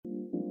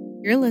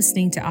You're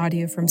listening to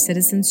audio from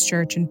Citizens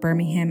Church in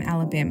Birmingham,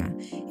 Alabama.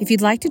 If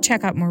you'd like to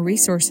check out more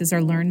resources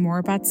or learn more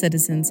about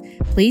Citizens,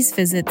 please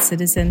visit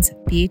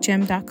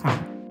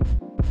citizensbhm.com.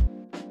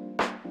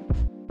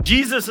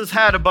 Jesus has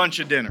had a bunch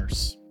of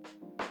dinners.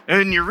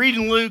 And you're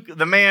reading Luke,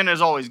 the man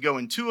is always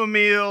going to a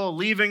meal,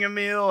 leaving a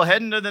meal,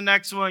 heading to the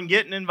next one,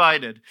 getting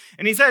invited.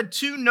 And he's had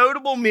two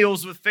notable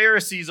meals with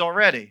Pharisees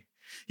already.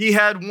 He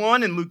had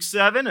one in Luke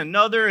 7,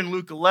 another in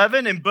Luke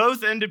 11, and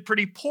both ended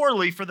pretty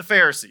poorly for the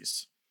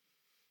Pharisees.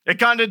 It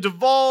kind of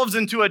devolves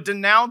into a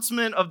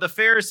denouncement of the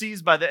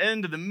Pharisees by the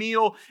end of the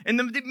meal, and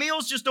the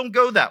meals just don't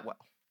go that well.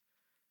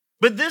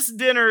 But this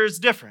dinner is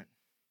different.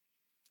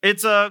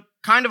 It's a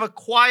kind of a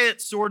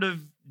quiet sort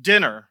of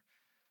dinner.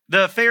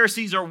 The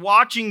Pharisees are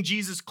watching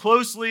Jesus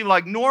closely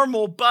like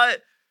normal,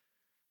 but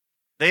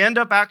they end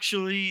up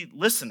actually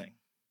listening.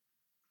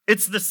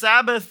 It's the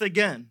Sabbath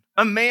again.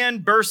 A man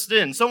bursts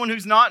in, someone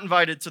who's not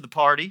invited to the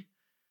party,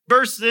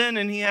 bursts in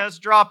and he has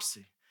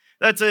dropsy.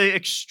 That's an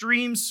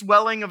extreme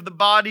swelling of the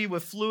body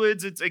with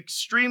fluids. It's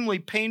extremely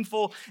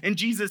painful. And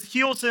Jesus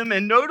heals him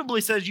and notably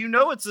says, you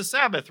know it's the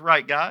Sabbath,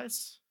 right,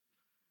 guys?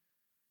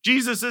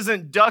 Jesus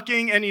isn't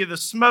ducking any of the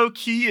smoke.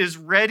 He is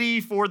ready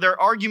for their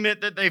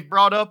argument that they've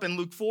brought up in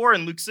Luke 4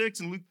 and Luke 6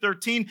 and Luke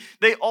 13.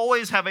 They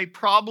always have a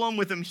problem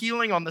with him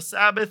healing on the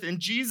Sabbath. And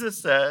Jesus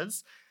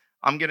says,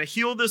 I'm going to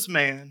heal this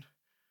man.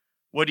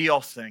 What do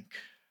y'all think?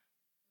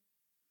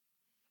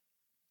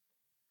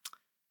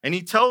 And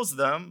he tells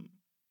them,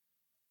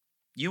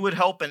 you would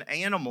help an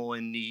animal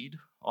in need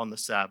on the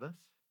Sabbath.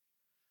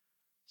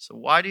 So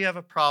why do you have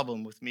a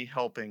problem with me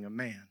helping a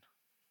man?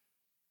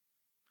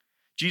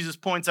 Jesus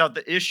points out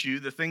the issue,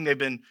 the thing they've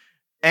been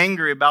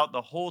angry about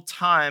the whole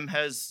time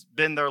has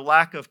been their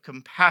lack of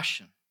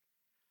compassion.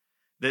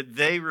 That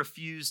they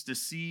refuse to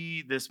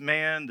see this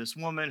man, this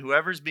woman,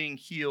 whoever's being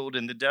healed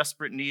in the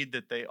desperate need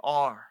that they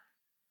are.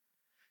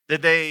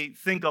 That they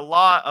think a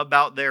lot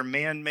about their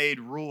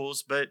man-made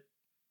rules, but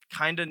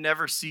kind of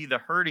never see the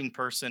hurting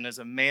person as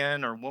a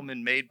man or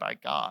woman made by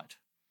God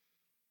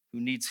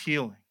who needs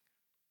healing.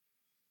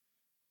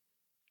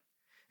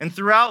 And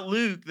throughout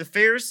Luke, the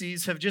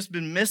Pharisees have just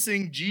been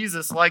missing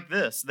Jesus like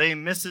this. They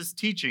miss his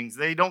teachings.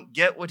 They don't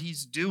get what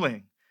he's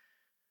doing.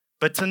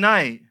 But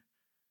tonight,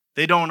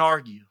 they don't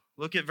argue.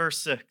 Look at verse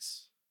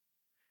 6.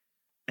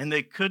 And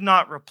they could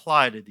not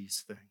reply to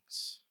these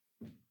things.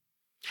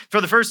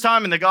 For the first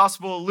time in the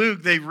Gospel of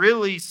Luke, they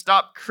really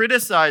stopped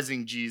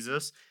criticizing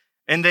Jesus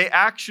and they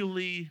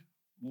actually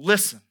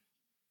listen.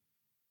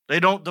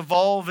 They don't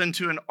devolve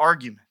into an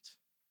argument.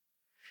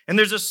 And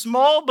there's a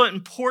small but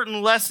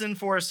important lesson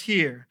for us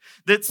here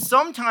that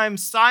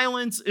sometimes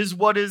silence is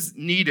what is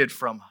needed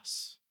from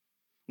us.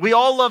 We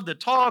all love to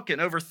talk and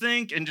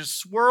overthink and just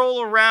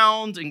swirl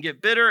around and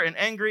get bitter and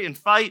angry and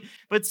fight.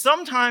 But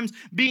sometimes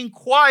being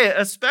quiet,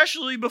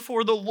 especially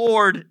before the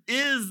Lord,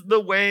 is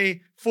the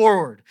way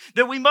forward.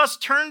 That we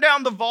must turn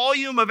down the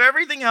volume of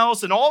everything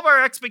else and all of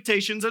our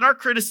expectations and our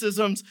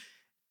criticisms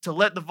to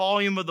let the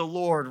volume of the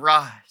Lord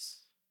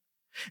rise.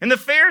 And the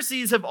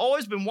Pharisees have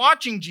always been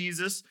watching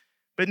Jesus,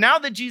 but now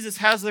that Jesus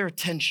has their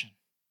attention,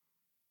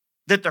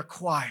 that they're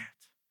quiet,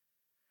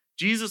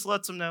 Jesus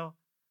lets them know,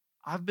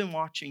 I've been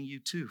watching you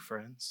too,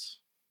 friends,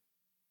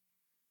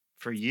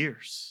 for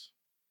years.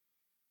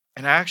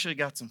 And I actually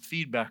got some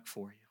feedback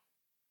for you,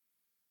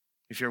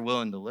 if you're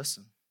willing to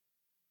listen.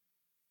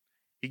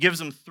 He gives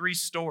them 3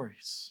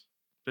 stories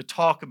to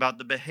talk about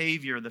the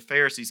behavior of the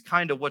Pharisees,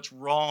 kind of what's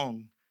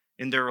wrong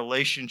in their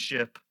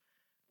relationship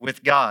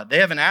with God. They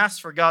haven't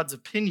asked for God's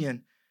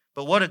opinion,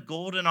 but what a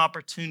golden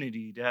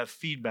opportunity to have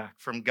feedback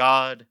from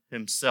God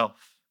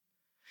himself.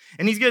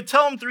 And he's going to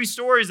tell them 3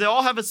 stories. They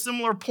all have a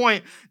similar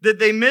point, that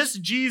they miss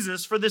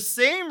Jesus for the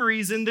same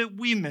reason that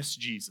we miss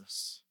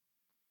Jesus.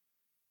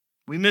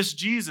 We miss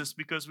Jesus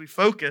because we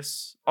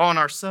focus on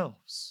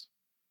ourselves.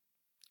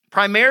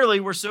 Primarily,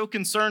 we're so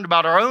concerned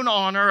about our own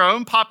honor, our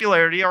own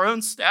popularity, our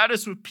own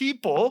status with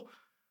people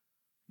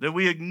that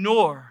we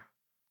ignore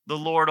the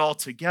Lord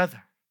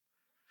altogether.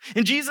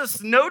 And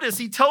Jesus, notice,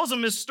 he tells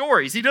them his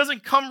stories. He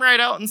doesn't come right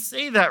out and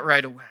say that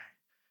right away.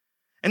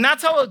 And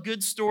that's how a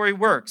good story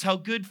works, how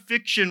good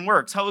fiction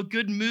works, how a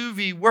good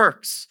movie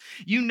works.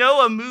 You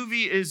know a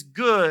movie is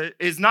good,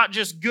 is not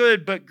just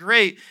good, but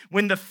great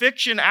when the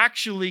fiction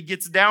actually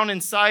gets down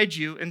inside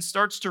you and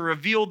starts to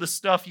reveal the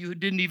stuff you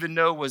didn't even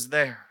know was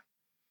there.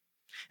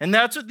 And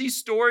that's what these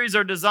stories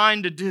are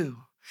designed to do,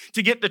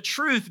 to get the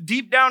truth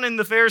deep down in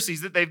the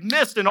Pharisees that they've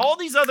missed in all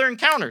these other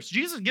encounters.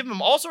 Jesus gives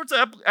them all sorts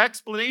of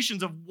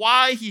explanations of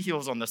why he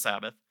heals on the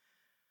Sabbath.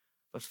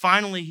 But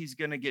finally, he's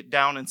going to get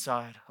down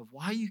inside of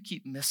why you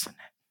keep missing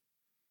it.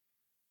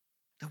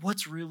 That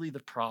what's really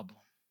the problem?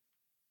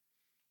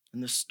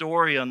 And the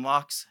story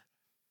unlocks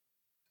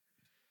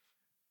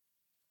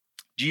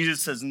it.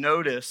 Jesus has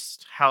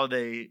noticed how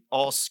they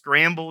all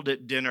scrambled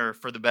at dinner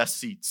for the best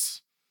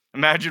seats.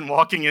 Imagine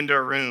walking into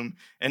a room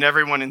and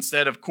everyone,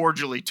 instead of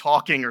cordially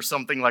talking or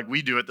something like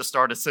we do at the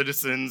start of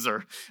Citizens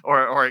or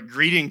at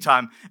greeting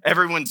time,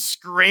 everyone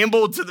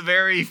scrambled to the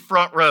very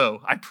front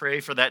row. I pray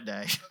for that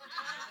day.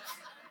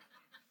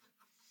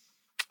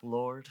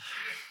 Lord,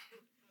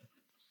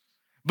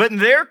 But in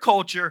their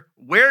culture,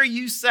 where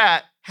you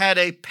sat had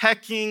a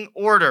pecking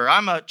order.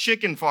 I'm a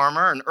chicken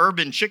farmer, an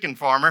urban chicken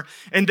farmer,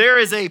 and there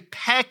is a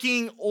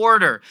pecking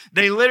order.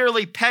 They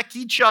literally peck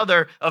each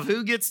other of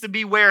who gets to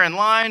be where in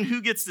line,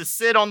 who gets to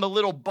sit on the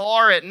little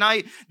bar at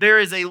night. There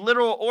is a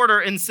literal order,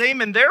 and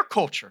same in their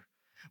culture.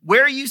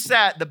 Where you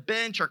sat, the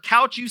bench or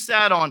couch you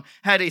sat on,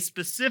 had a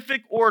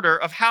specific order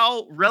of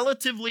how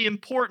relatively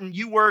important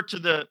you were to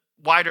the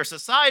wider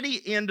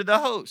society and to the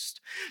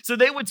host. So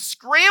they would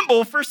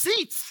scramble for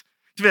seats.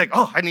 To be like,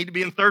 oh, I need to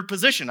be in third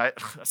position. I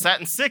sat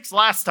in sixth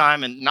last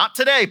time, and not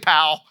today,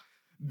 pal.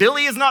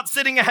 Billy is not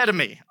sitting ahead of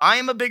me. I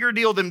am a bigger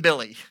deal than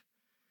Billy.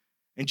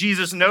 And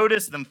Jesus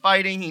noticed them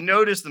fighting. He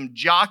noticed them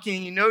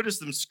jockeying. He noticed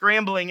them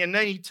scrambling. And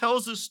then he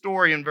tells a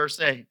story in verse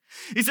 8.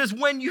 He says,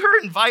 when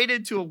you're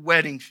invited to a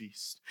wedding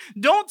feast,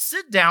 don't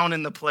sit down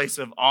in the place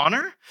of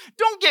honor.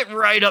 Don't get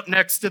right up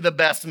next to the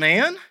best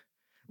man,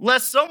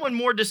 lest someone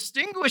more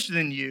distinguished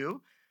than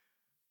you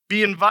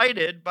be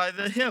invited by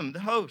the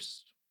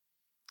host.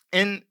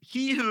 And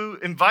he who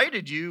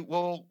invited you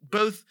will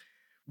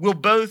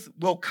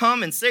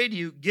come and say to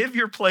you, give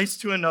your place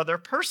to another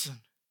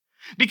person.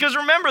 Because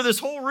remember, this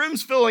whole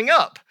room's filling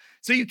up.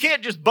 So you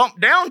can't just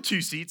bump down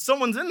 2 seats.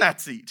 Someone's in that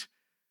seat.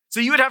 So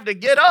you would have to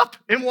get up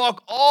and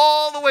walk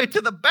all the way to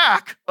the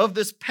back of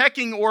this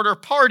pecking order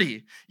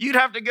party. You'd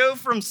have to go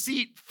from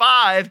seat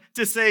 5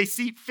 to, say,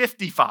 seat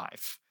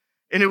 55.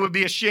 And it would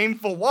be a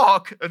shameful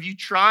walk of you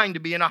trying to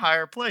be in a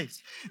higher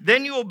place.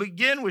 Then you will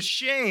begin with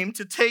shame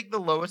to take the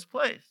lowest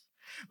place.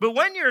 But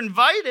when you're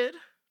invited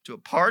to a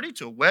party,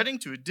 to a wedding,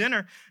 to a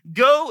dinner,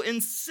 go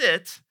and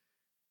sit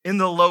in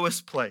the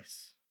lowest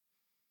place.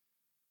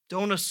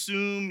 Don't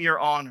assume your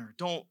honor.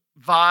 Don't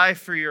vie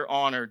for your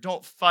honor.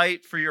 Don't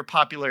fight for your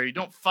popularity.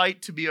 Don't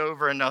fight to be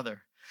over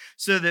another.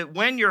 So that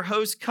when your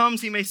host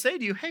comes, he may say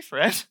to you, hey,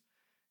 friend,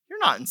 you're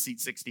not in seat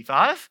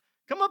 65.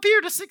 Come up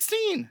here to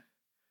 16.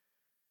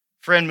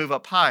 Friend, move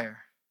up higher.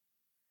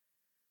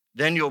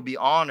 Then you'll be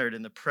honored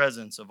in the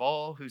presence of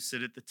all who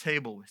sit at the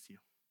table with you.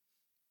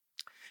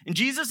 And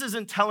Jesus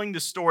isn't telling the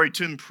story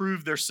to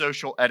improve their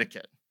social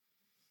etiquette.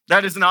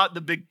 That is not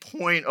the big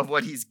point of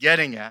what he's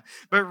getting at.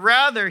 But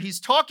rather, he's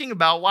talking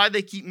about why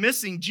they keep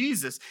missing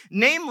Jesus.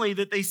 Namely,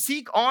 that they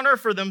seek honor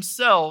for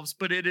themselves,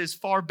 but it is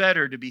far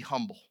better to be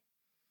humble.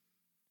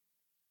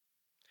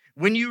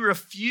 When you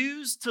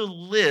refuse to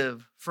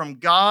live from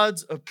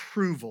God's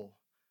approval,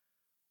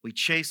 we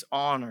chase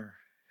honor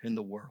in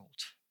the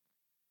world.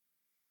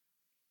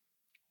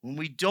 When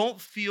we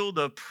don't feel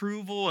the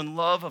approval and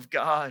love of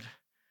God,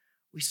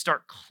 we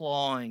start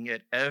clawing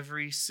at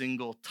every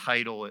single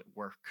title at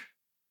work.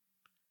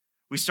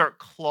 We start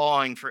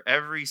clawing for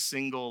every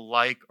single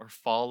like or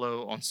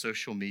follow on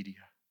social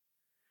media.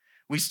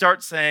 We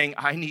start saying,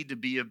 I need to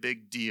be a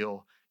big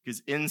deal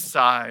because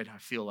inside I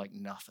feel like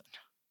nothing.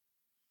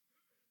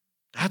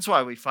 That's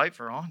why we fight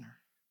for honor.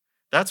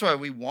 That's why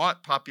we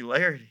want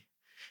popularity.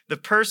 The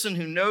person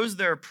who knows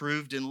they're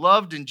approved and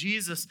loved in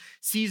Jesus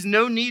sees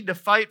no need to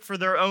fight for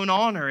their own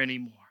honor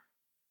anymore.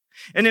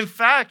 And in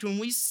fact, when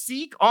we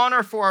seek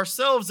honor for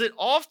ourselves, it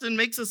often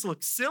makes us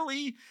look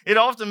silly. It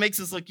often makes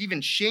us look even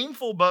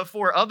shameful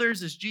before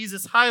others, as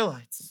Jesus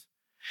highlights.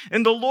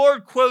 And the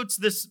Lord quotes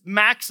this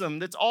maxim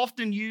that's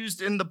often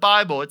used in the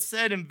Bible. It's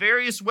said in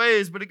various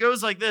ways, but it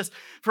goes like this.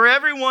 For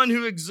everyone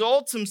who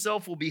exalts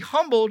himself will be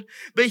humbled,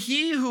 but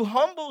he who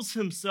humbles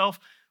himself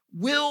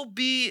will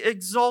be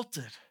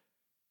exalted.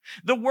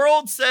 The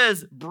world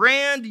says,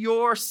 brand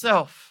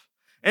yourself.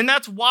 And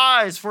that's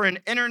wise for an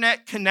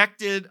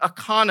internet-connected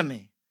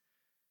economy.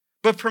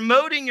 But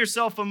promoting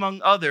yourself among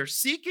others,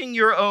 seeking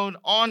your own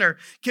honor,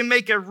 can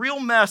make a real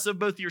mess of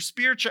both your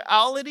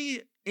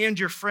spirituality and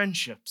your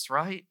friendships,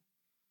 right?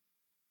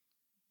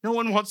 No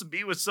one wants to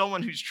be with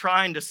someone who's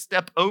trying to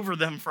step over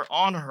them for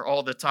honor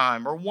all the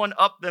time or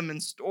one-up them in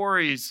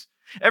stories.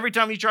 Every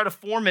time you try to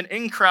form an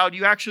in-crowd,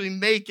 you actually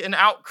make an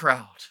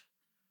out-crowd.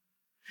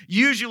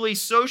 Usually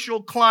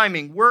social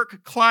climbing,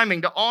 work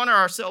climbing, to honor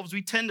ourselves,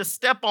 we tend to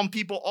step on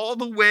people all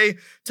the way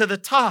to the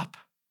top.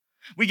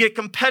 We get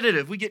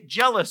competitive, we get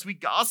jealous, we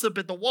gossip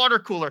at the water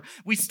cooler.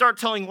 We start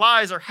telling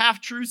lies or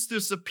half-truths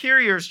to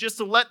superiors just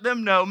to let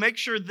them know, make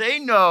sure they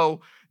know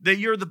that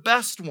you're the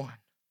best one.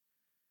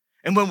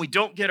 And when we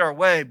don't get our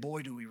way,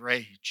 boy, do we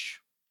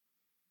rage.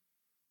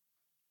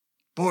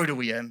 Boy, do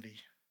we envy.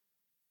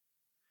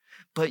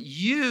 But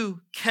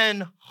you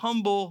can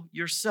humble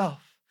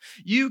yourself.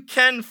 You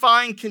can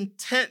find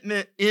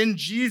contentment in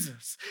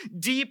Jesus.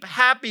 Deep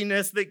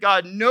happiness that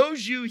God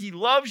knows you, He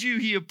loves you,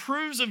 He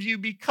approves of you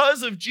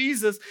because of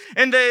Jesus.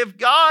 And that if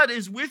God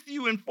is with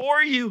you and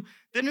for you,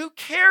 then who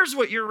cares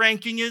what your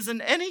ranking is in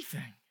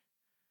anything?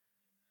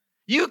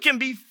 You can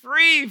be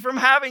free from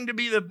having to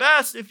be the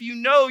best if you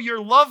know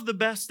you're loved the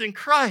best in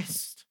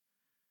Christ.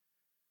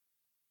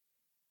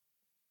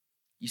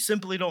 You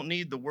simply don't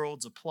need the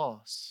world's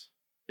applause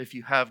if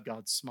you have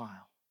God's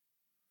smile.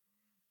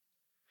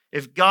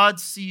 If God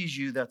sees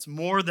you, that's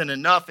more than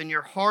enough, and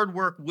your hard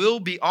work will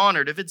be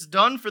honored. If it's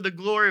done for the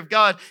glory of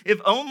God, if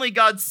only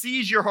God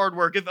sees your hard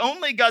work, if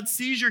only God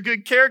sees your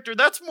good character,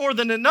 that's more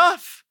than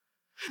enough.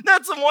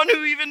 That's the one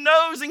who even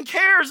knows and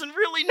cares and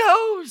really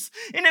knows.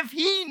 And if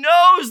he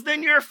knows,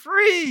 then you're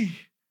free.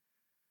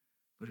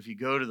 But if you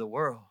go to the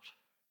world,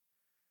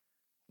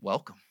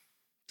 welcome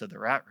to the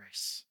rat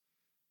race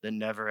that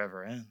never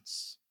ever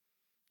ends.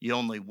 You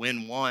only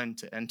win one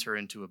to enter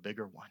into a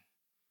bigger one.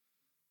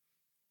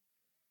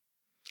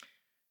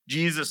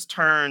 Jesus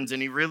turns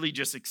and he really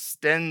just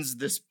extends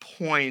this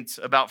point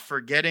about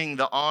forgetting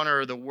the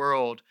honor of the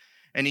world.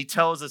 And he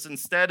tells us,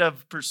 instead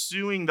of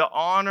pursuing the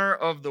honor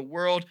of the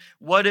world,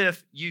 what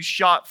if you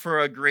shot for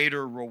a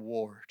greater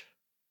reward?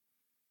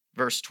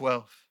 Verse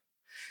 12.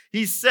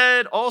 He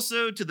said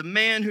also to the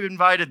man who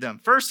invited them.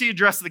 First, he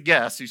addressed the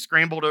guests who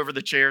scrambled over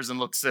the chairs and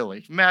looked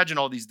silly. Imagine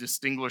all these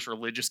distinguished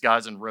religious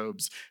guys in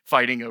robes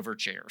fighting over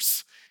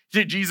chairs.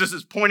 Jesus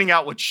is pointing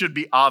out what should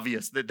be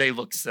obvious, that they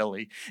look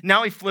silly.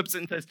 Now he flips it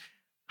and says,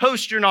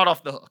 host, you're not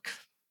off the hook.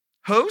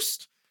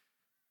 Host,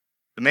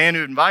 the man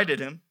who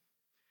invited him,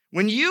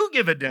 when you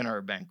give a dinner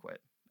or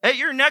banquet, at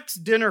your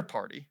next dinner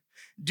party,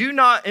 do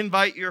not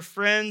invite your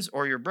friends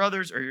or your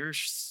brothers or your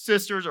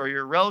sisters or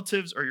your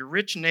relatives or your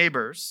rich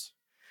neighbors,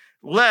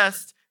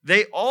 lest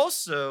they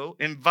also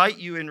invite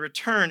you in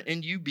return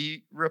and you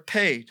be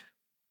repaid.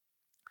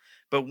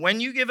 But when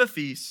you give a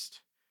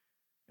feast,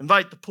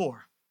 invite the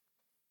poor,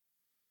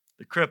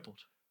 the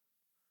crippled,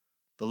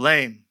 the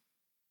lame,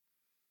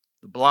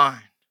 the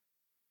blind.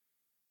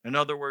 In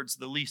other words,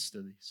 the least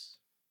of these,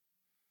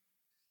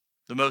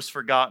 the most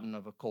forgotten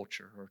of a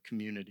culture or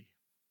community.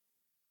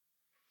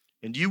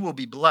 And you will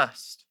be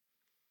blessed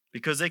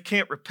because they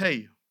can't repay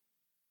you,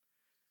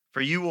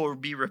 for you will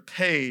be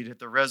repaid at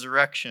the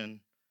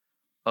resurrection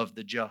of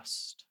the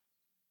just.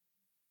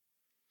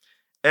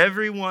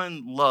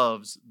 Everyone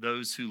loves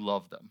those who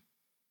love them.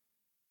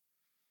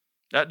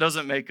 That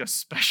doesn't make us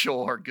special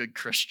or good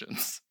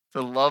Christians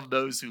to love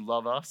those who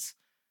love us.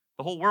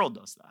 The whole world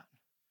does that,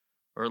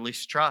 or at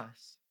least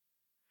tries.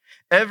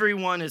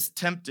 Everyone is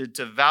tempted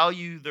to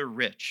value the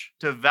rich,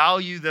 to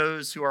value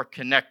those who are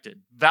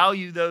connected,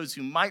 value those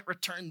who might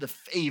return the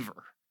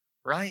favor,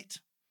 right?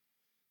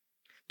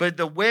 But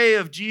the way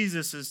of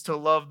Jesus is to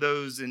love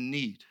those in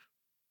need,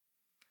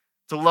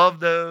 to love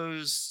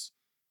those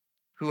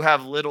who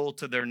have little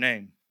to their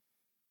name,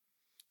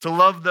 to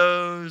love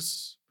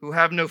those who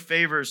have no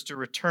favors to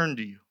return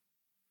to you.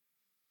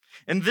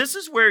 And this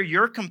is where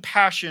your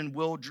compassion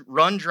will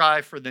run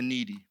dry for the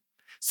needy.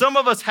 Some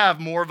of us have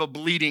more of a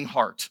bleeding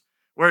heart,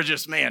 where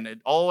just, man,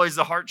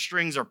 the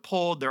heartstrings are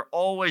pulled, they're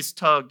always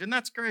tugged, and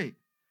that's great.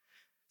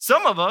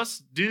 Some of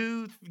us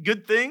do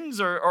good things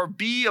or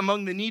be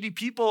among the needy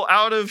people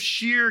out of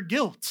sheer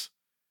guilt.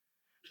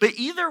 But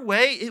either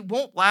way, it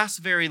won't last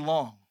very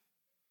long.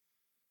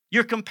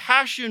 Your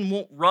compassion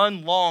won't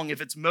run long if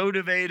it's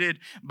motivated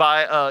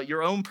by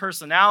your own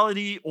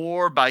personality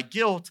or by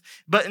guilt.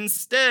 But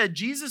instead,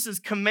 Jesus'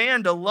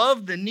 command to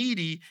love the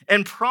needy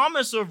and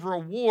promise of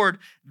reward,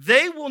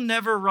 they will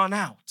never run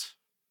out.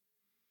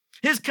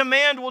 His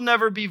command will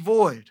never be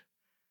void,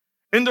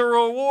 and the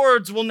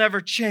rewards will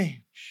never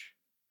change.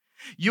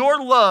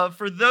 Your love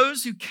for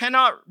those who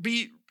cannot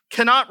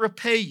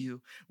repay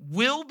you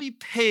will be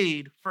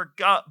paid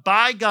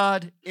by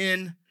God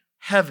in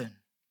heaven.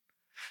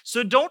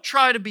 So don't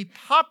try to be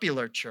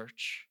popular,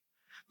 church,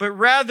 but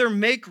rather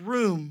make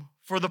room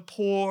for the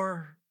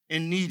poor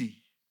and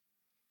needy.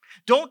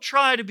 Don't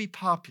try to be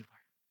popular,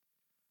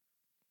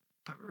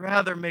 but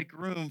rather make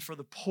room for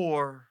the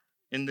poor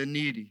and the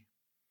needy.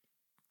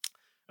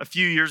 A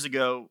few years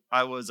ago,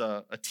 I was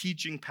a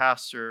teaching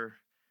pastor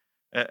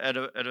at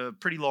a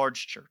pretty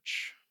large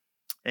church.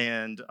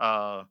 And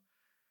a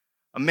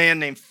man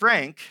named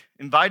Frank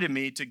invited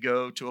me to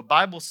go to a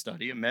Bible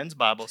study, a men's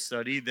Bible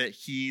study that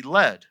he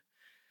led.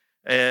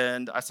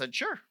 And I said,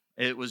 sure.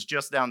 It was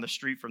just down the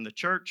street from the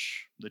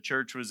church. The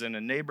church was in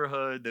a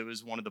neighborhood that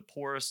was one of the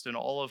poorest in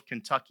all of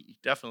Kentucky,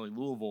 definitely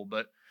Louisville,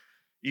 but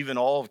even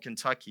all of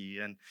Kentucky.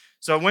 And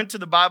so I went to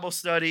the Bible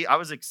study. I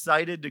was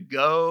excited to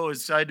go,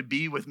 excited to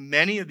be with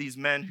many of these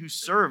men who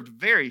served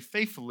very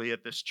faithfully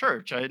at this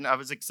church. I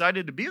was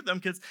excited to be with them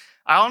because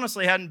I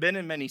honestly hadn't been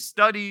in many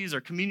studies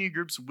or community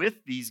groups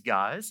with these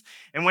guys.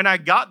 And when I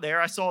got there,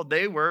 I saw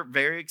they were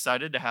very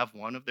excited to have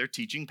one of their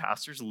teaching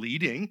pastors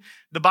leading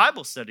the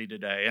Bible study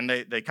today. And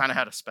they kind of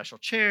had a special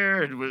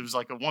chair. It was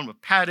like a one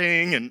with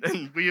padding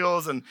and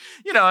wheels. And,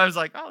 I was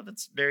like, oh,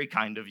 that's very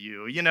kind of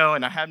you,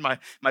 and I had my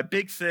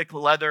big, thick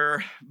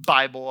leather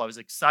Bible. I was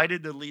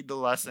excited to lead the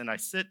lesson. I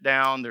sit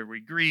down, there we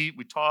greet,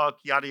 we talk,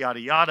 yada, yada,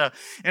 yada.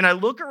 And I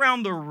look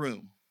around the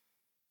room.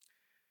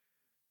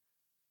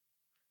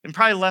 And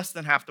probably less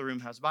than half the room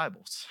has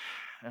Bibles.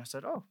 And I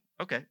said, oh,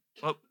 okay.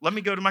 Well, let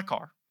me go to my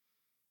car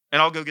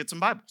and I'll go get some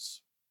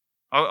Bibles.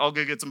 I'll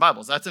go get some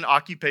Bibles. That's an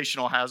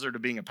occupational hazard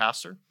of being a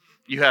pastor.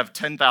 You have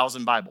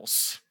 10,000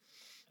 Bibles.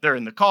 They're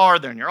in the car,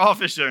 they're in your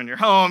office, they're in your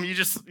home.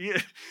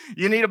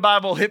 You need a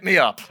Bible, hit me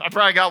up. I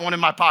probably got one in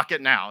my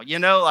pocket now.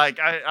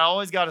 I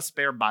always got a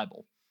spare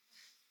Bible.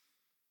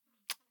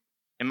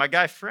 And my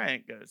guy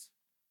Frank goes,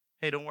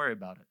 hey, don't worry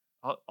about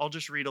it. I'll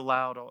just read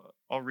aloud.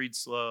 I'll read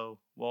slow.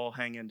 We'll all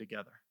hang in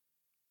together.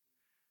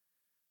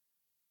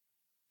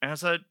 And I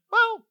said,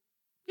 well,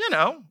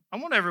 I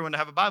want everyone to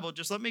have a Bible.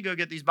 Just let me go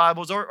get these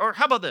Bibles. Or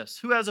how about this?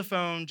 Who has a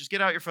phone? Just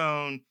get out your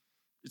phone.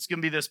 It's going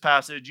to be this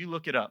passage. You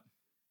look it up.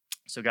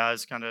 So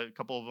guys, kind of a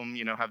couple of them,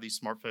 have these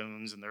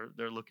smartphones and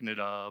they're looking it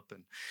up.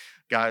 And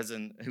guys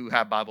who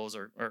have Bibles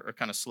are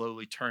kind of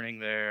slowly turning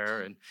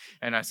there.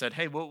 And I said,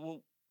 hey,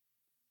 we'll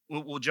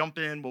jump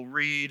in. We'll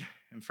read.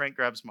 And Frank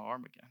grabs my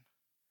arm again.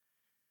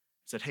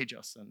 I said, hey,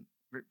 Justin,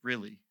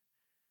 really,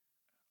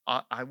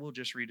 I will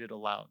just read it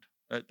aloud.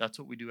 That's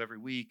what we do every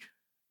week.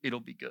 It'll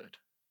be good.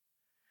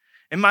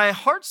 And my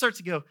heart starts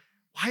to go,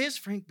 why is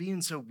Frank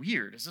being so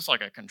weird? Is this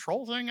like a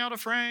control thing out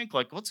of Frank?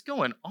 Like, what's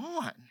going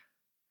on?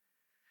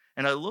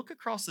 And I look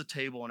across the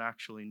table and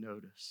actually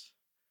notice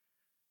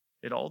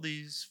that all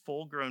these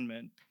full-grown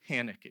men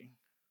panicking.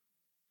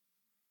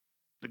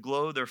 The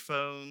glow of their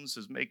phones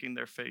is making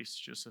their face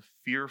just a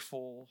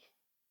fearful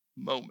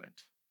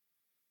moment.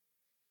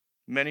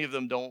 Many of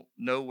them don't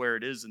know where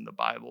it is in the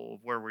Bible,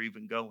 of where we're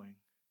even going.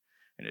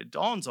 And it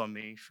dawns on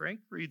me, Frank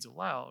reads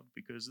aloud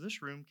because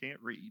this room can't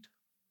read.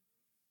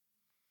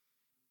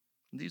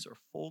 And these are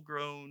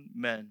full-grown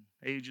men,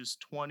 ages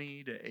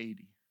 20 to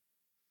 80.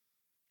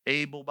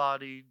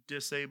 Able-bodied,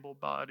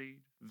 disabled-bodied,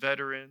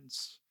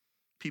 veterans,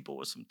 people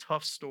with some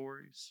tough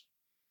stories.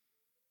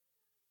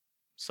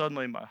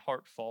 Suddenly my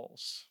heart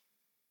falls.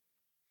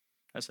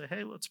 I say,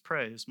 hey, let's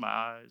pray, as my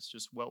eyes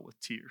just well with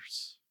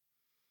tears.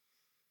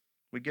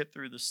 We get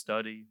through the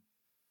study.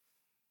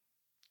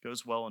 It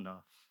goes well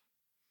enough.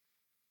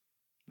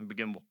 I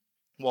begin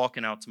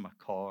walking out to my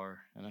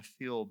car, and I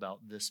feel about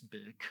this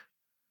big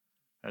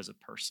as a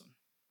person.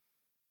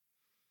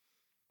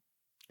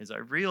 As I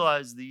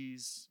realize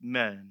these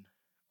men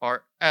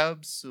are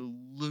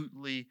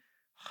absolutely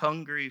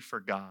hungry for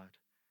God,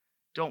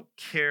 don't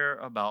care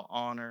about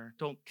honor,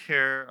 don't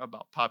care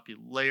about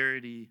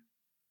popularity,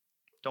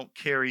 don't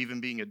care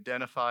even being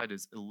identified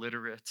as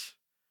illiterate,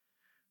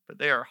 but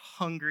they are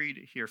hungry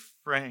to hear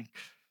Frank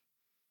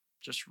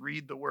just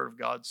read the word of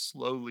God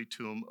slowly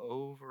to them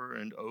over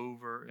and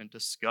over and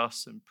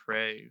discuss and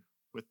pray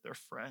with their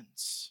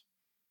friends.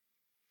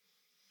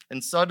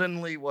 And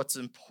suddenly what's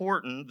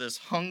important, this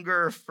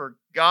hunger for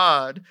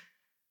God,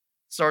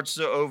 starts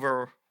to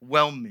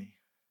overwhelm me.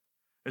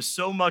 As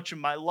so much of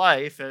my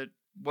life at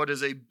what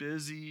is a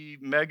busy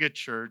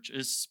megachurch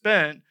is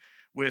spent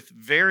with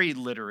very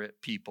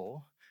literate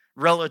people,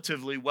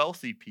 relatively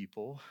wealthy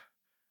people,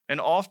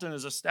 and often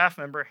as a staff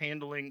member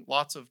handling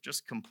lots of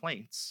just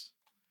complaints.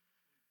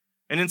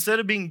 And instead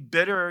of being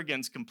bitter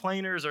against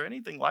complainers or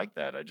anything like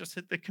that, I just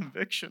hit the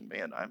conviction,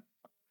 man,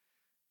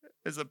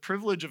 as a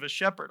privilege of a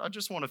shepherd, I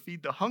just want to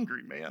feed the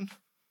hungry, man.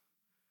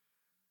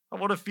 I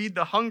want to feed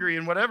the hungry,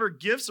 and whatever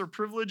gifts or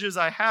privileges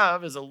I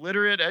have as a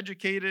literate,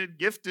 educated,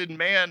 gifted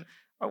man,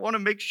 I want to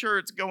make sure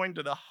it's going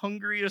to the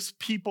hungriest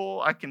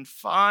people I can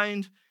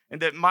find,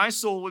 and that my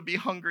soul would be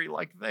hungry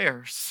like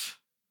theirs.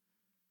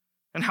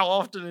 And how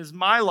often is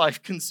my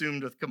life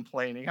consumed with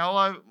complaining?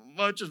 How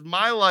much is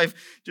my life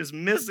just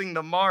missing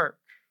the mark?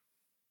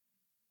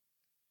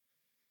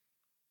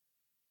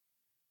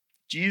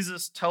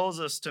 Jesus tells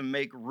us to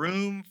make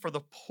room for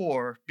the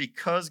poor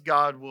because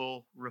God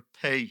will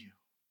repay you.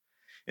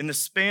 In the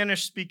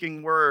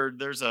Spanish-speaking word,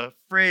 there's a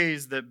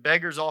phrase that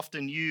beggars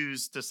often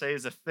use to say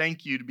as a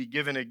thank you to be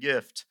given a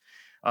gift.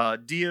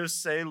 Dios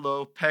se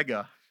lo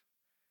pega.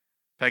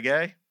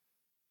 Pegue?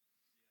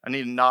 I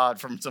need a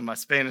nod from some of my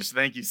Spanish.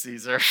 Thank you,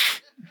 Caesar.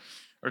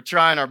 We're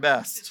trying our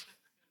best.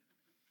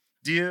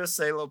 Dios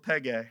se lo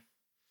pegue.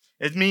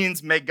 It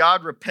means, may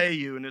God repay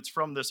you, and it's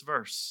from this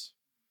verse.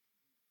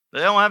 They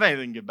don't have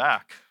anything to give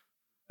back.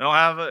 They don't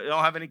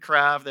have any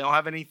craft. They don't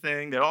have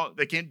anything.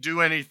 They can't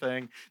do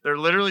anything. They're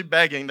literally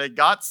begging. They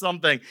got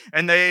something,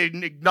 and they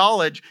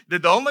acknowledge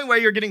that the only way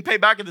you're getting paid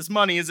back of this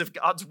money is if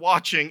God's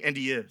watching, and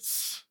He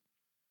is.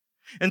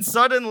 And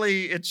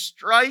suddenly it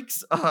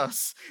strikes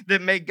us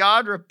that may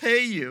God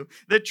repay you,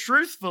 that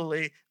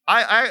truthfully,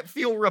 I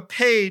feel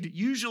repaid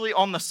usually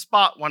on the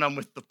spot when I'm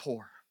with the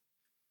poor.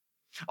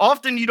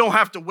 Often you don't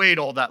have to wait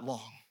all that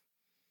long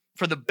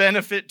for the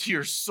benefit to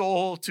your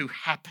soul to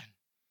happen.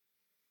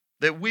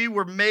 That we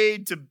were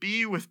made to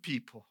be with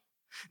people,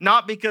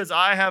 not because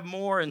I have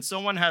more and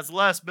someone has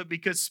less, but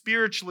because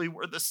spiritually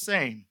we're the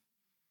same.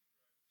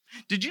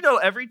 Did you know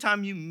every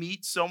time you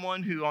meet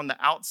someone who on the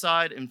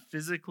outside and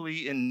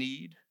physically in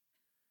need,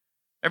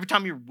 every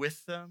time you're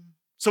with them,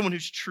 someone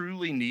who's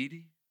truly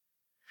needy,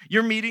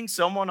 you're meeting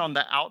someone on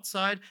the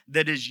outside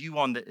that is you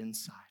on the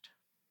inside.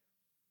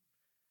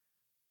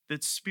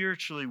 That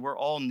spiritually we're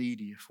all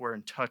needy if we're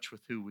in touch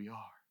with who we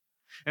are.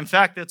 In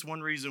fact, that's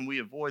one reason we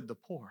avoid the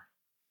poor.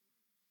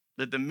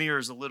 That the mirror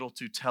is a little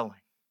too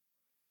telling.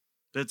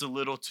 That it's a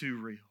little too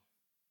real.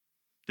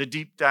 That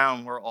deep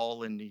down we're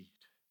all in need.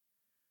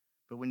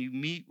 But when you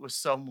meet with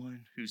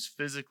someone who's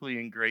physically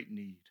in great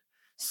need,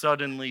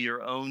 suddenly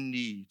your own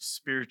need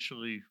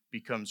spiritually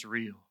becomes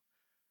real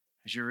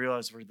as you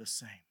realize we're the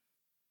same.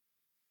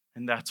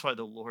 And that's why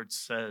the Lord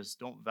says,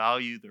 don't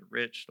value the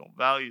rich, don't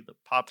value the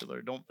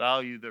popular, don't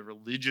value the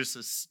religious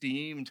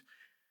esteemed.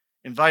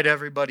 Invite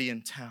everybody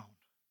in town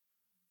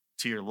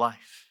to your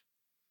life,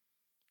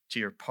 to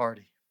your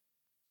party.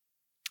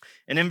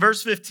 And in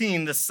verse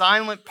 15, the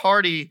silent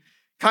party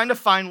kind of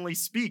finally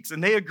speaks,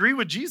 and they agree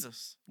with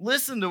Jesus.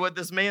 Listen to what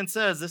this man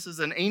says. This is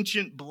an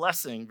ancient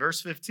blessing.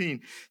 Verse 15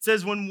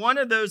 says, when one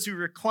of those who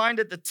reclined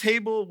at the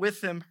table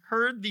with him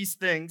heard these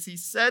things, he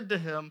said to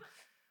him,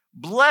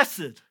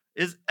 blessed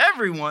is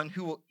everyone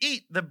who will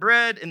eat the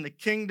bread in the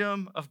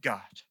kingdom of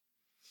God.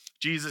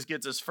 Jesus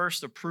gets his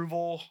first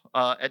approval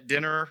at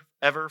dinner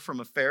ever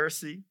from a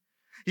Pharisee.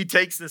 He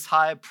takes this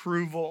high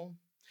approval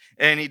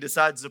and he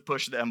decides to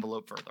push the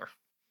envelope further.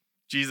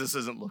 Jesus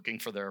isn't looking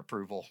for their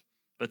approval,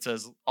 but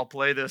says, I'll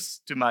play this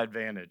to my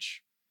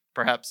advantage.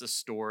 Perhaps a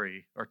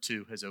story or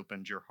two has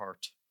opened your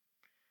heart.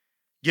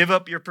 Give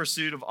up your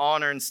pursuit of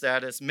honor and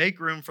status. Make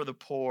room for the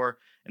poor.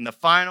 And the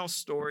final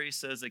story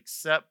says,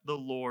 accept the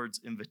Lord's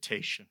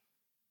invitation.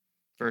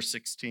 Verse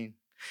 16.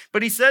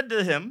 But he said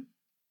to him,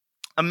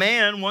 a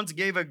man once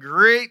gave a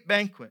great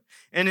banquet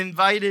and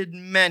invited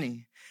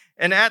many.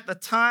 And at the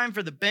time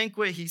for the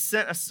banquet, he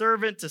sent a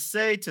servant to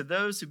say to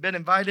those who'd been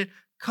invited,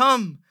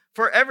 come,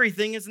 for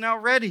everything is now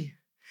ready.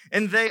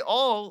 And they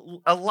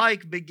all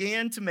alike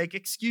began to make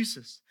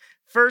excuses.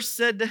 First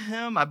said to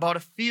him, I bought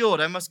a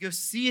field. I must go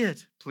see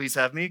it. Please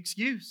have me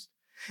excused.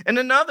 And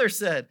another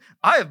said,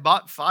 I have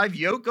bought 5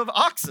 yoke of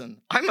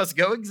oxen. I must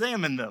go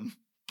examine them.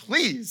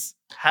 Please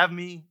have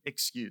me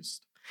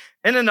excused.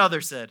 And another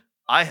said,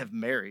 I have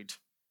married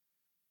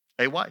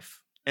a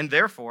wife, and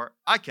therefore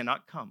I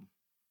cannot come.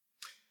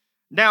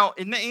 Now,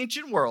 in the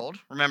ancient world,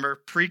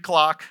 remember,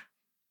 pre-clock,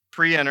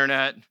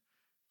 pre-internet,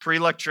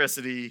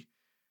 pre-electricity,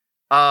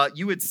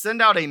 you would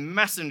send out a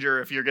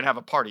messenger if you're going to have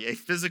a party, a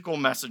physical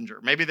messenger.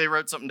 Maybe they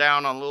wrote something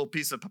down on a little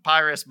piece of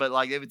papyrus, but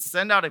they would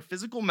send out a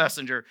physical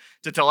messenger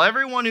to tell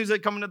everyone who's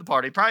coming to the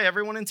party, probably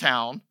everyone in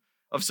town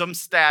of some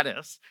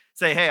status,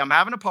 say, hey, I'm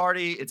having a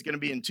party. It's going to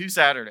be in 2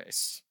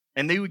 Saturdays.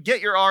 And they would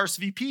get your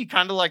RSVP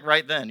kind of like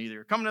right then. Either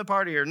you're coming to the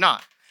party or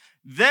not.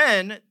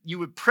 Then you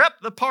would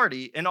prep the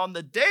party. And on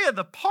the day of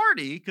the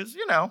party, because,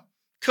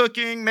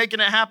 cooking, making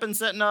it happen,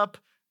 setting up,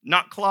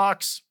 not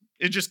clocks,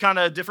 it's just kind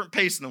of a different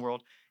pace in the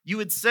world. You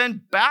would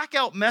send back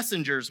out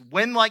messengers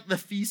when the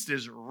feast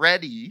is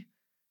ready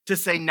to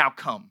say, now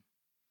come.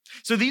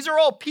 So these are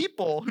all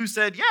people who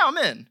said, yeah, I'm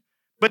in.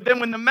 But then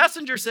when the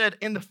messenger said,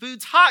 and the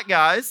food's hot,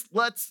 guys,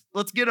 let's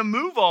get a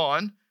move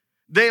on,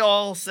 they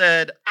all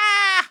said,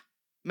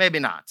 maybe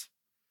not.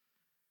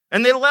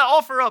 And they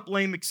offer up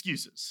lame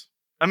excuses.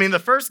 I mean, the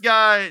first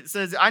guy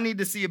says, I need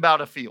to see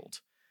about a field.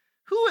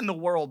 Who in the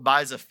world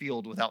buys a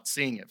field without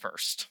seeing it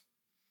first?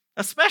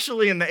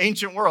 Especially in the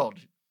ancient world.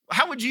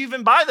 How would you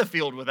even buy the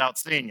field without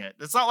seeing it?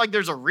 It's not like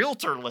there's a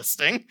realtor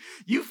listing.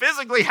 You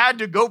physically had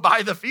to go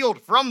buy the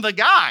field from the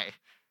guy.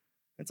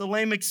 It's a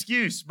lame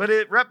excuse, but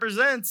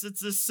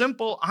it's this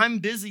simple, I'm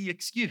busy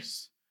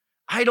excuse.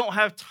 I don't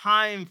have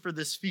time for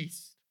this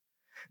feast.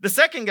 The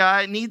second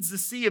guy needs to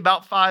see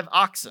about 5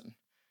 oxen.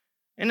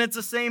 And it's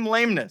the same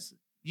lameness.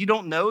 You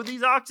don't know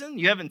these oxen?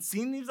 You haven't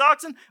seen these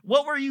oxen?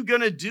 What were you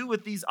going to do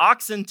with these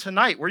oxen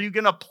tonight? Were you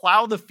going to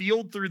plow the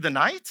field through the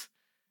night?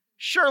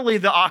 Surely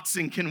the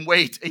oxen can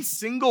wait a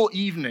single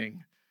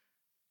evening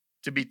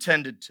to be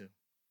tended to.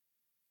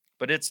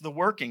 But it's the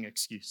working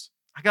excuse.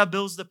 I got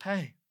bills to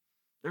pay.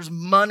 There's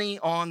money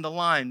on the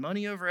line,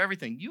 money over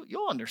everything.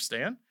 You'll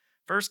understand.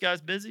 First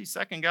guy's busy.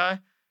 Second guy,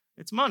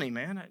 it's money,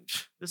 man.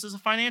 This is a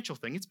financial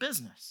thing. It's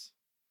business.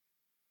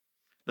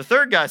 The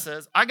third guy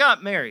says, I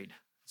got married,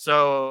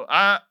 so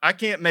I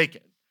can't make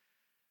it.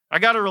 I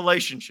got a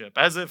relationship,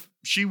 as if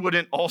she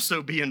wouldn't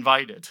also be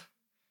invited.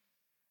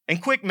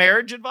 And quick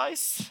marriage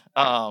advice,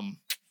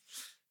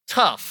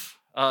 tough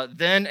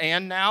then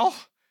and now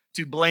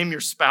to blame your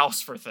spouse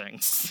for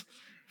things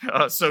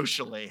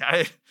socially.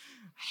 I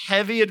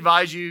heavy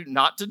advise you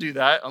not to do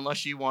that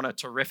unless you want a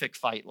terrific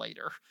fight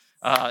later.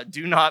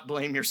 Do not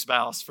blame your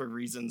spouse for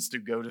reasons to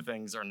go to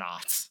things or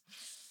not.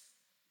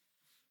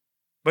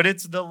 But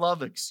it's the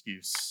love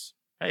excuse.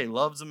 Hey,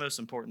 love's the most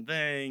important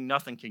thing.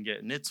 Nothing can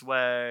get in its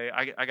way.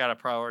 I got to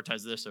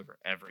prioritize this over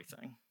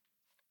everything.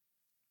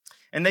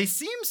 And they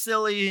seem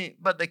silly,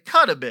 but they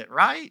cut a bit,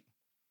 right?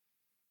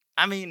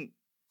 I mean,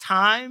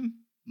 time,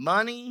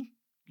 money,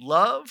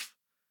 love,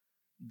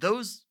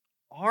 those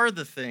are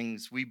the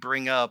things we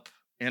bring up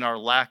in our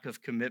lack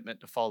of commitment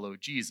to follow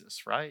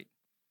Jesus, right?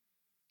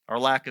 Our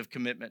lack of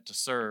commitment to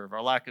serve,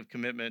 our lack of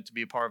commitment to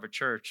be a part of a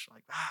church.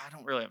 I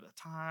don't really have the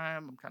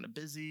time. I'm kind of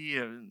busy.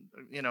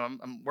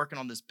 I'm working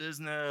on this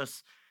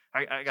business.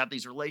 I got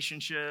these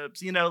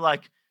relationships.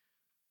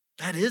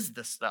 That is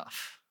the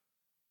stuff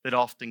that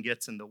often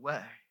gets in the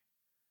way.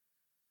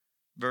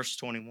 Verse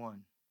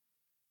 21.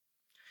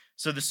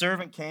 So the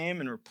servant came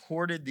and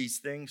reported these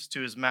things to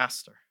his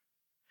master.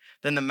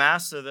 Then the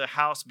master of the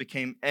house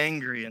became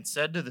angry and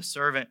said to the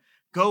servant,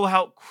 go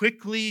out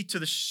quickly to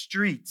the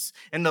streets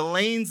and the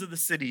lanes of the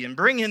city and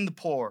bring in the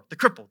poor, the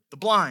crippled, the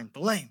blind,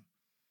 the lame.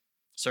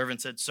 The servant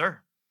said, sir,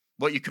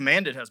 what you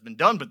commanded has been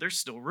done, but there's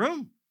still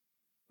room.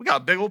 We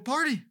got a big old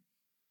party.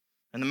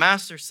 And the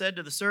master said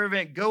to the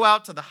servant, go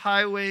out to the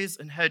highways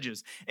and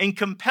hedges and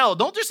compel,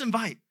 don't just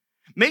invite.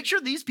 Make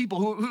sure these people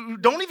who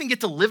don't even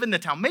get to live in the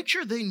town, make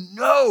sure they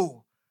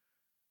know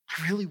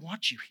I really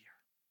want you here.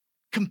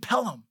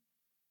 Compel them.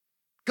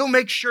 Go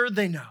make sure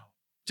they know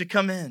to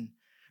come in,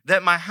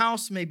 that my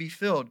house may be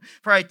filled.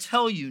 For I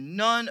tell you,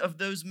 none of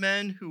those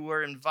men who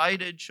were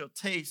invited shall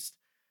taste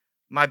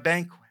my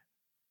banquet.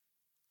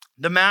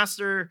 The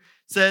master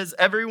says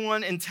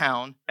everyone in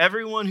town,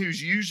 everyone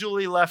who's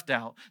usually left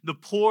out, the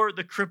poor,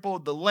 the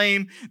crippled, the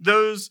lame,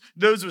 those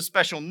with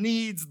special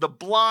needs, the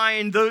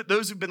blind,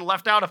 those who've been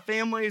left out of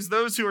families,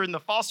 those who are in the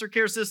foster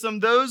care system,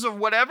 those of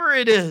whatever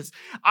it is,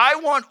 I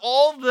want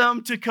all of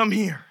them to come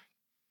here.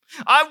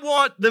 I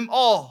want them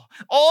all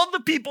the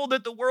people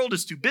that the world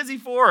is too busy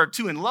for or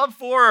too in love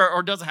for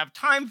or doesn't have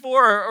time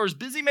for or is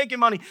busy making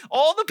money.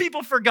 All the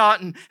people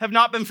forgotten have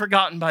not been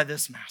forgotten by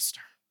this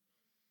master.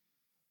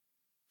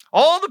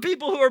 All the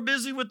people who are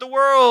busy with the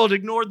world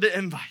ignored the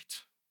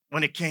invite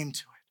when it came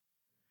to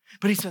it.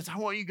 But he says, I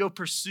want you to go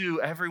pursue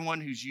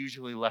everyone who's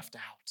usually left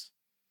out.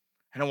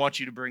 And I want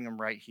you to bring them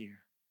right here,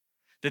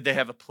 that they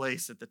have a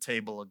place at the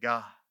table of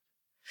God.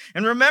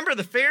 And remember,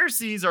 the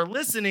Pharisees are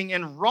listening,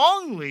 and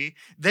wrongly,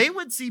 they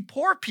would see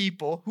poor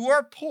people who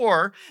are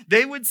poor.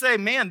 They would say,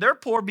 man, they're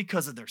poor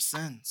because of their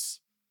sins.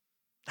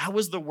 That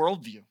was the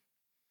worldview.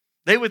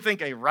 They would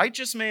think a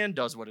righteous man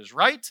does what is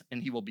right,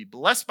 and he will be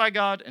blessed by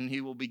God, and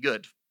he will be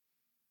good.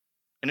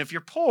 And if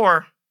you're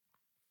poor,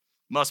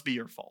 must be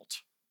your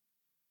fault.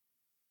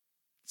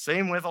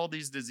 Same with all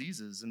these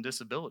diseases and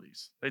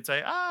disabilities. They'd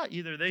say,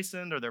 either they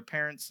sinned or their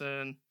parents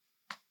sinned.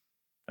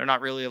 They're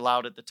not really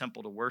allowed at the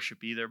temple to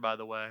worship either, by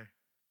the way.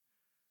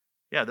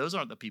 Yeah, those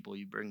aren't the people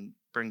you bring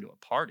to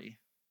a party.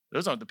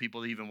 Those aren't the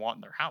people you even want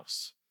in their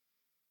house.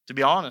 To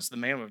be honest, the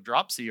man with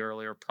dropsy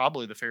earlier,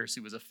 probably the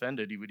Pharisee was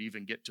offended he would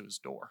even get to his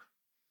door.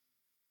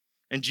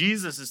 And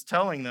Jesus is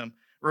telling them,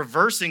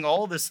 reversing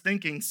all this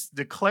thinking,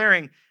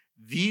 declaring,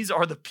 these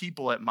are the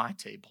people at my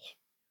table.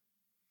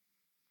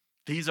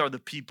 These are the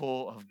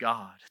people of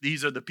God.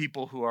 These are the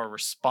people who are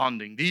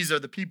responding. These are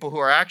the people who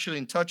are actually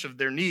in touch of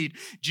their need.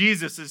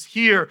 Jesus is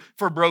here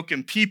for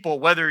broken people,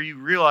 whether you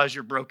realize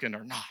you're broken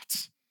or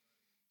not.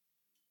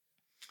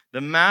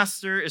 The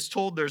master is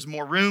told there's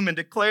more room and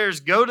declares,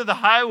 go to the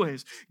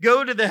highways,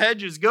 go to the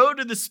hedges, go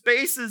to the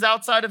spaces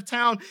outside of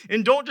town,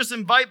 and don't just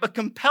invite, but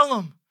compel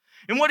them.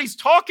 And what he's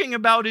talking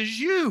about is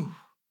you.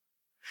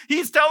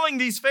 He's telling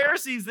these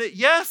Pharisees that,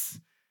 yes,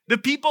 the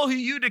people who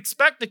you'd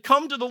expect to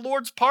come to the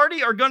Lord's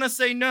party are going to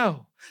say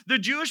no. The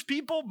Jewish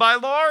people, by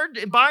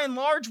and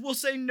large, will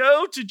say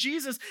no to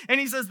Jesus. And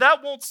he says,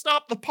 that won't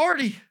stop the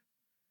party.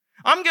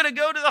 I'm going to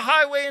go to the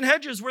highway and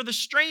hedges where the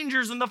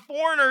strangers and the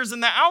foreigners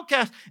and the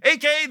outcasts,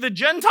 aka the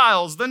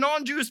Gentiles, the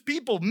non-Jewish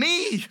people,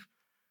 me,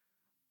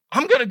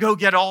 I'm going to go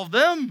get all of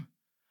them.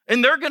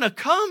 And they're going to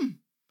come.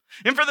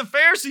 And for the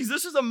Pharisees,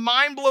 this is a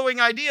mind-blowing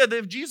idea that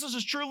if Jesus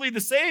is truly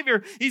the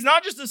Savior, he's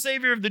not just the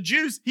Savior of the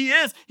Jews,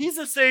 he's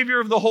the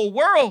Savior of the whole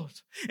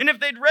world. And if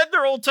they'd read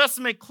their Old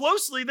Testament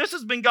closely, this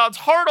has been God's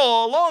heart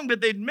all along, but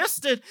they'd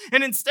missed it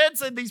and instead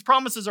said these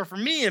promises are for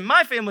me and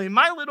my family and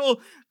my little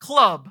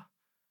club.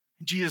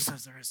 And Jesus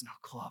says there is no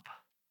club.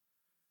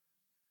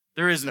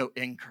 There is no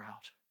in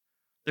crowd.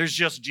 There's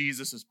just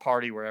Jesus'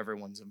 party where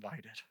everyone's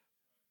invited.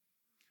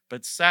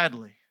 But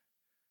sadly,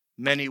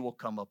 many will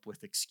come up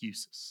with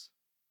excuses.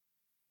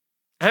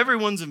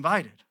 Everyone's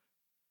invited.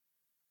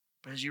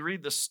 But as you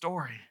read the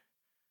story,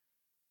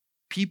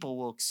 people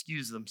will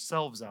excuse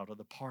themselves out of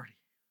the party.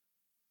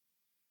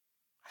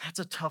 That's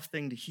a tough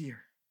thing to hear.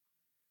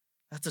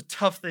 That's a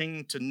tough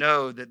thing to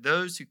know, that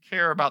those who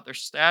care about their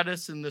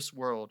status in this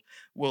world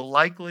will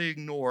likely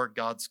ignore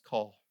God's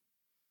call.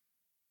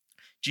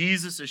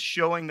 Jesus is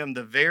showing them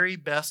the very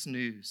best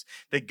news,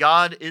 that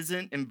God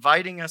isn't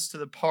inviting us to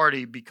the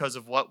party because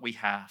of what we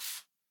have.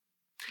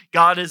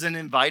 God isn't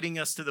inviting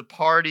us to the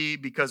party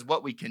because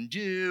what we can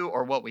do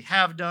or what we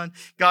have done.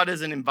 God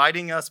isn't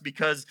inviting us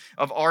because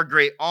of our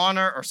great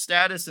honor or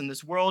status in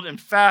this world. In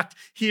fact,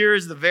 here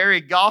is the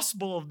very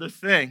gospel of the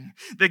thing,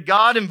 that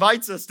God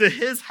invites us to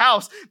his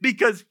house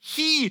because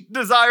he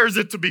desires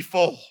it to be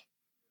full.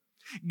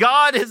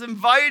 God has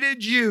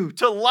invited you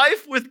to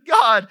life with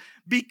God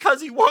because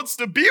he wants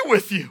to be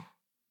with you.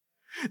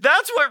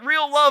 That's what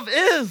real love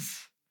is.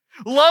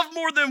 Love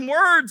more than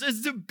words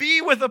is to be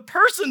with a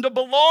person, to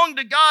belong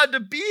to God, to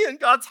be in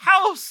God's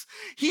house.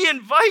 He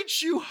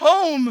invites you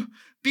home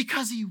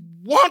because he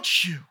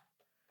wants you.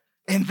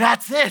 And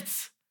that's it.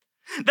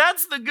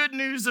 That's the good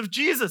news of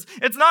Jesus.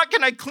 It's not,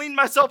 can I clean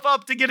myself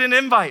up to get an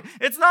invite?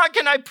 It's not,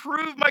 can I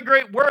prove my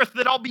great worth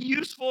that I'll be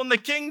useful in the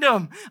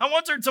kingdom? I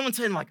once heard someone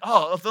saying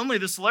if only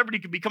the celebrity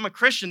could become a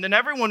Christian, then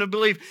everyone would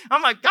believe.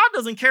 I'm like, God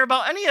doesn't care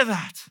about any of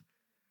that.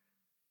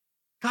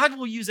 God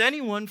will use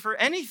anyone for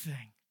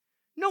anything.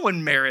 No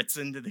one merits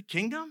into the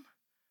kingdom,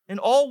 and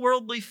all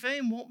worldly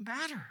fame won't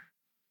matter.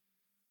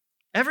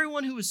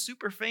 Everyone who was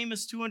super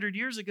famous 200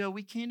 years ago,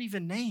 we can't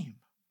even name.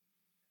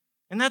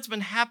 And that's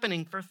been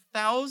happening for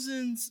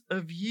thousands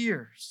of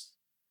years.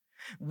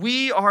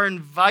 We are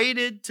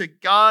invited to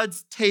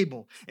God's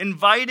table,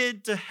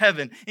 invited to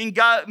heaven,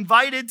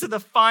 invited to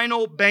the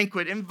final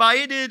banquet,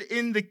 invited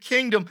in the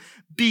kingdom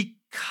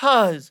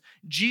because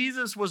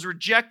Jesus was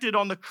rejected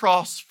on the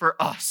cross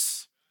for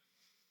us.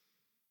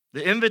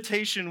 The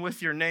invitation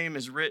with your name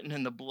is written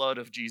in the blood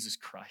of Jesus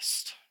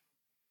Christ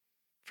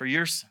for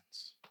your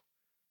sins,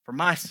 for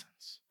my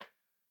sins,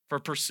 for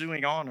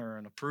pursuing honor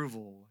and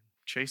approval,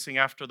 chasing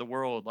after the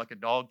world like a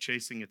dog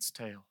chasing its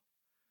tail.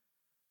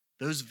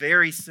 Those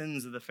very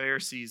sins of the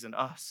Pharisees and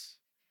us,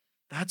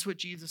 that's what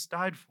Jesus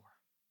died for.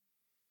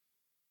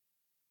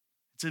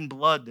 It's in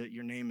blood that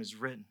your name is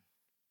written.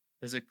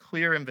 There's a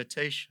clear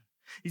invitation.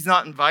 He's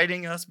not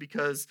inviting us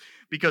because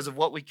of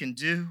what we can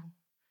do.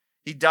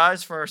 He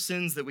dies for our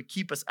sins that would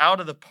keep us out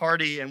of the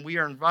party, and we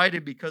are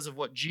invited because of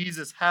what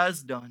Jesus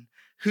has done,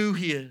 who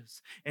he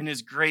is, and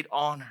his great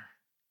honor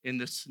in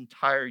this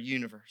entire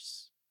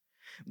universe.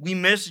 We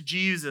miss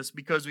Jesus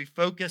because we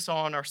focus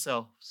on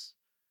ourselves.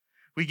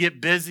 We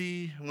get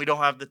busy and we don't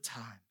have the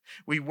time.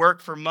 We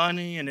work for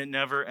money and it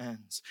never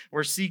ends.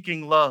 We're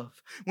seeking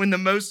love when the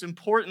most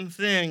important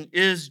thing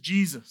is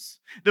Jesus.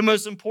 The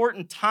most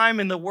important time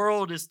in the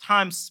world is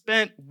time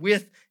spent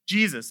with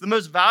Jesus. The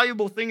most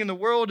valuable thing in the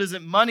world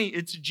isn't money,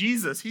 it's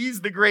Jesus. He's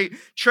the great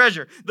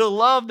treasure. The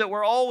love that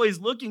we're always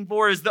looking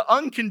for is the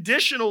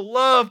unconditional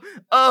love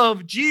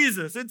of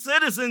Jesus. At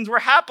Citizens, we're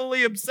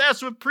happily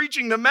obsessed with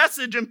preaching the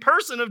message and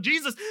person of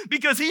Jesus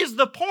because he's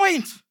the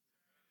point.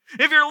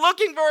 If you're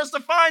looking for us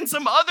to find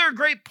some other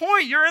great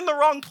point, you're in the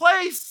wrong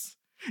place.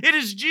 It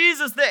is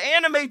Jesus that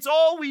animates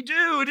all we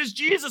do. It is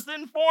Jesus that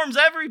informs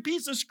every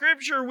piece of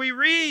scripture we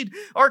read,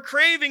 our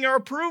craving, our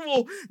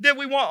approval, that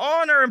we want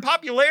honor and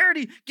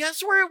popularity.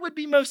 Guess where it would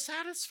be most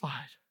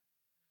satisfied?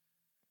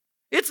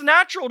 It's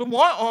natural to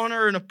want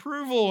honor and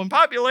approval and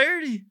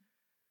popularity.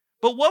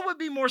 But what would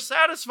be more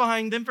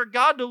satisfying than for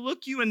God to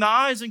look you in the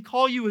eyes and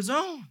call you his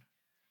own?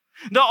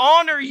 The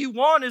honor you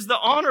want is the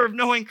honor of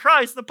knowing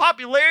Christ. The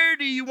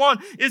popularity you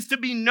want is to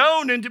be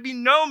known and to be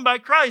known by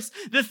Christ.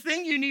 The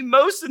thing you need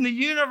most in the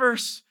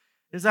universe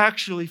is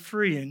actually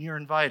free, and you're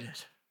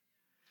invited.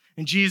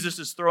 And Jesus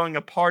is throwing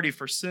a party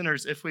for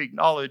sinners if we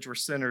acknowledge we're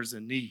sinners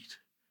in need.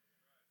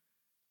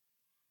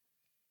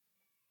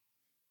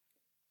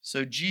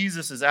 So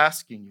Jesus is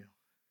asking you,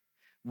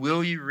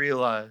 will you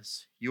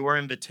realize your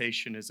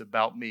invitation is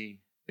about me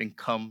and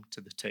come to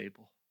the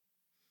table?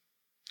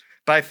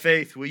 By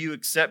faith, will you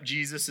accept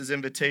Jesus'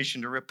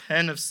 invitation to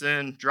repent of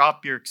sin,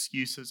 drop your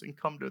excuses, and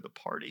come to the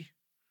party?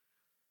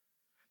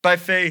 By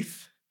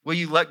faith, will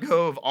you let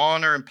go of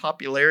honor and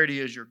popularity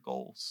as your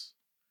goals?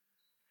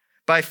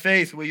 By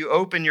faith, will you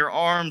open your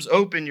arms,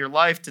 open your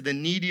life to the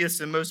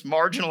neediest and most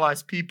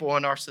marginalized people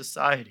in our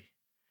society?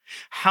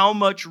 How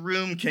much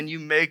room can you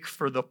make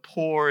for the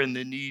poor and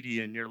the needy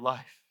in your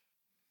life?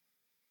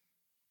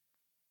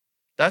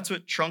 That's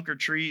what Trunk or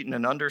Treat in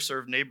an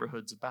underserved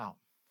neighborhood's about.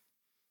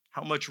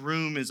 How much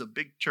room is a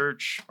big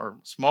church or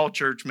small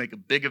church make a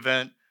big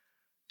event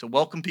to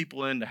welcome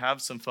people in, to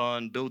have some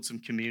fun, build some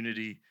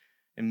community,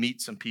 and meet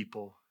some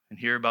people and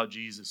hear about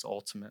Jesus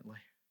ultimately?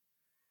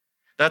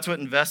 That's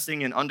what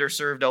investing in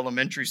underserved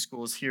elementary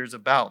schools here is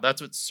about. That's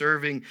what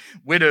serving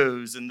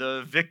widows and the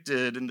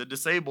evicted and the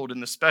disabled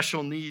and the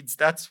special needs,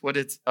 that's what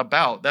it's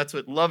about. That's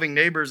what loving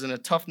neighbors in a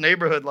tough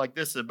neighborhood like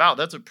this is about.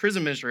 That's what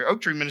prison ministry,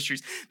 Oak Tree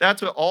Ministries,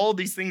 that's what all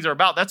these things are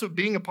about. That's what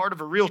being a part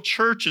of a real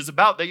church is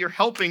about, that you're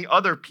helping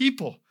other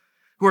people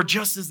who are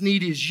just as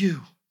needy as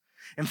you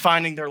and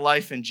finding their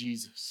life in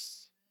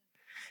Jesus.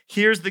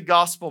 Here's the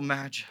gospel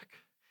magic.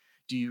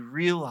 Do you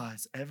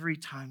realize every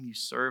time you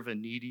serve a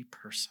needy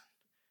person,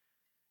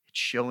 it's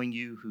showing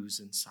you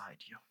who's inside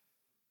you?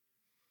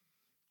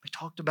 We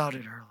talked about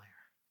it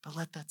earlier, but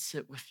let that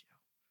sit with you.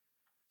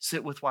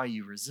 Sit with why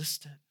you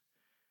resist it,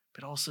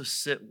 but also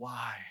sit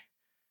why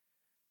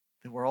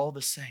that we're all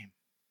the same,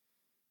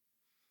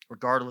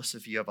 regardless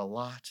if you have a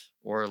lot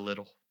or a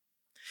little.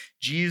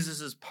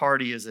 Jesus'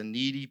 party is a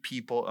needy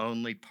people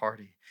only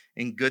party.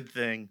 And good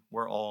thing,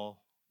 we're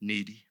all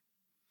needy.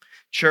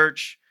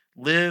 Church,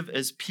 live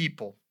as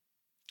people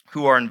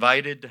who are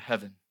invited to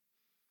heaven.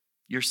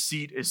 Your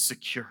seat is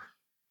secure.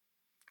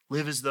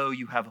 Live as though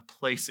you have a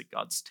place at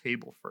God's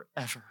table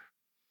forever.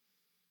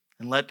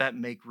 And let that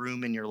make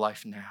room in your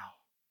life now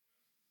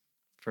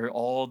for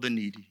all the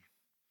needy,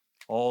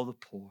 all the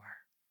poor,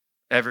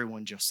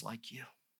 everyone just like you.